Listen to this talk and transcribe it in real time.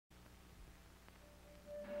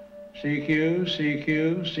CQ,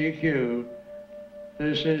 CQ, CQ.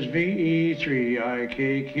 This is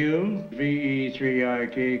VE3IKQ,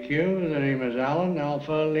 VE3IKQ. The name is Alan,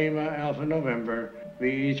 Alpha Lima, Alpha November,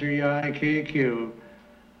 VE3IKQ.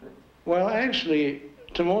 Well, actually,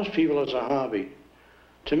 to most people, it's a hobby.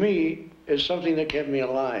 To me, it's something that kept me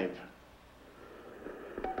alive.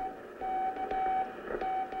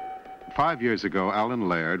 5 years ago, Alan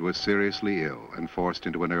Laird was seriously ill and forced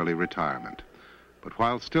into an early retirement. But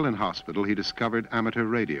while still in hospital, he discovered amateur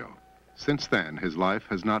radio. Since then, his life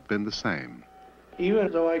has not been the same.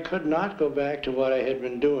 Even though I could not go back to what I had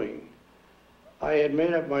been doing, I had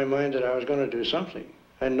made up my mind that I was going to do something,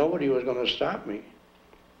 and nobody was going to stop me.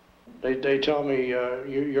 They tell me,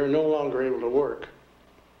 you're no longer able to work.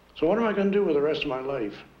 So what am I going to do with the rest of my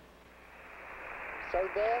life? So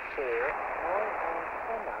therefore, my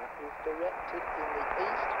antenna is directed in the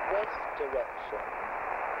east-west direction.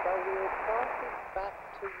 So we'll pass it back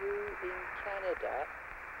to you in Canada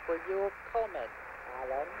for your comment,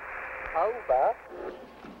 Alan. Over.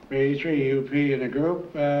 B3UP in the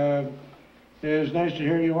group. It's nice to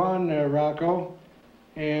hear you on, Rocco.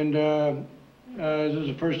 And this is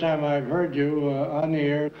the first time I've heard you on the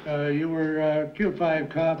air. You were Q5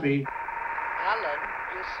 copy. Alan,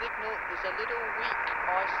 your signal is a little weak.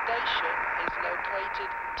 My station is located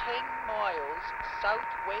 10 miles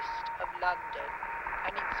southwest of London,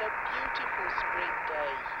 and it's a beautiful spring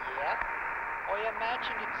day here. I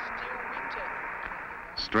imagine it's still winter.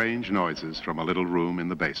 Strange noises from a little room in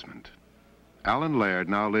the basement. Alan Laird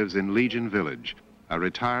now lives in Legion Village, a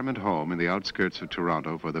retirement home in the outskirts of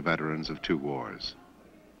Toronto for the veterans of 2 wars.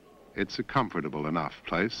 It's a comfortable enough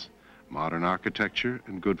place, modern architecture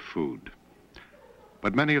and good food.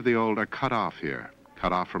 But many of the old are cut off here,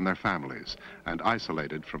 cut off from their families and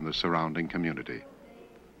isolated from the surrounding community.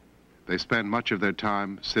 They spend much of their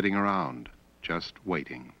time sitting around, just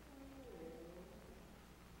waiting.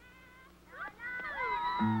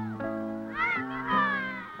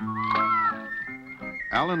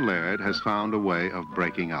 Alan Laird has found a way of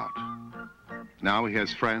breaking out. Now he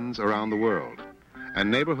has friends around the world,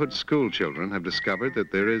 and neighborhood school children have discovered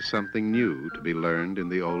that there is something new to be learned in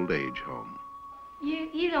the old age home.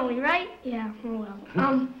 You know me, right? Yeah, well.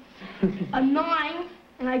 I'm 9,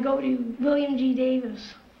 and I go to William G.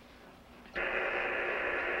 Davis.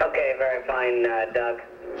 Okay, very fine, Doug.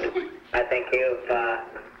 I think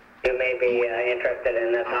you may be interested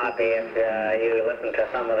in this hobby if you listen to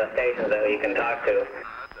some of the stations that you can talk to.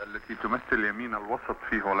 التي تمثل اليمين الوسط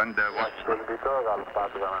في هولندا.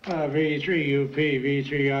 V3UP,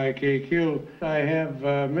 V3IKQ. I have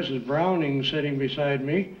Mrs. Browning sitting beside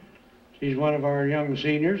me. She's one of our young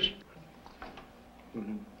seniors.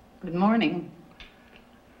 Good morning.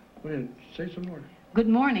 Wait, say some more. Good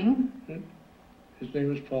morning. His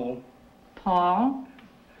name is Paul. Paul.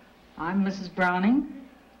 I'm Mrs. Browning.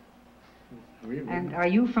 And are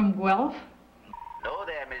you from Guelph? No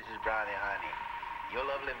there, Mrs. Browning, honey. Your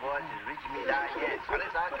lovely voice is reaching me down here in sunny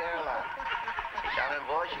South Carolina. The charming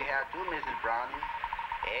voice you have too, Mrs. Browning.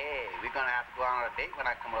 Hey, we're gonna have to go on a date when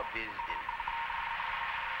I come up visiting.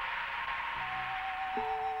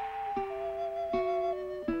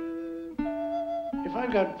 If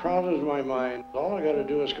I've got problems in my mind, all I got to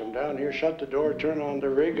do is come down here, shut the door, turn on the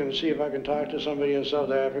rig, and see if I can talk to somebody in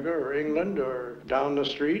South Africa or England or down the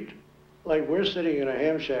street. Like we're sitting in a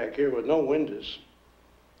ham shack here with no windows,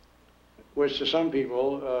 which to some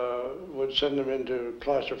people would send them into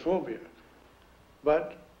claustrophobia.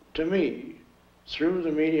 But to me, through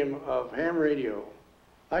the medium of ham radio,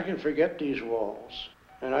 I can forget these walls,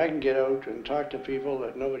 and I can get out and talk to people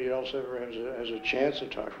that nobody else ever has a chance of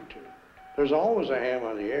talking to. There's always a ham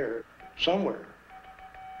on the air, somewhere.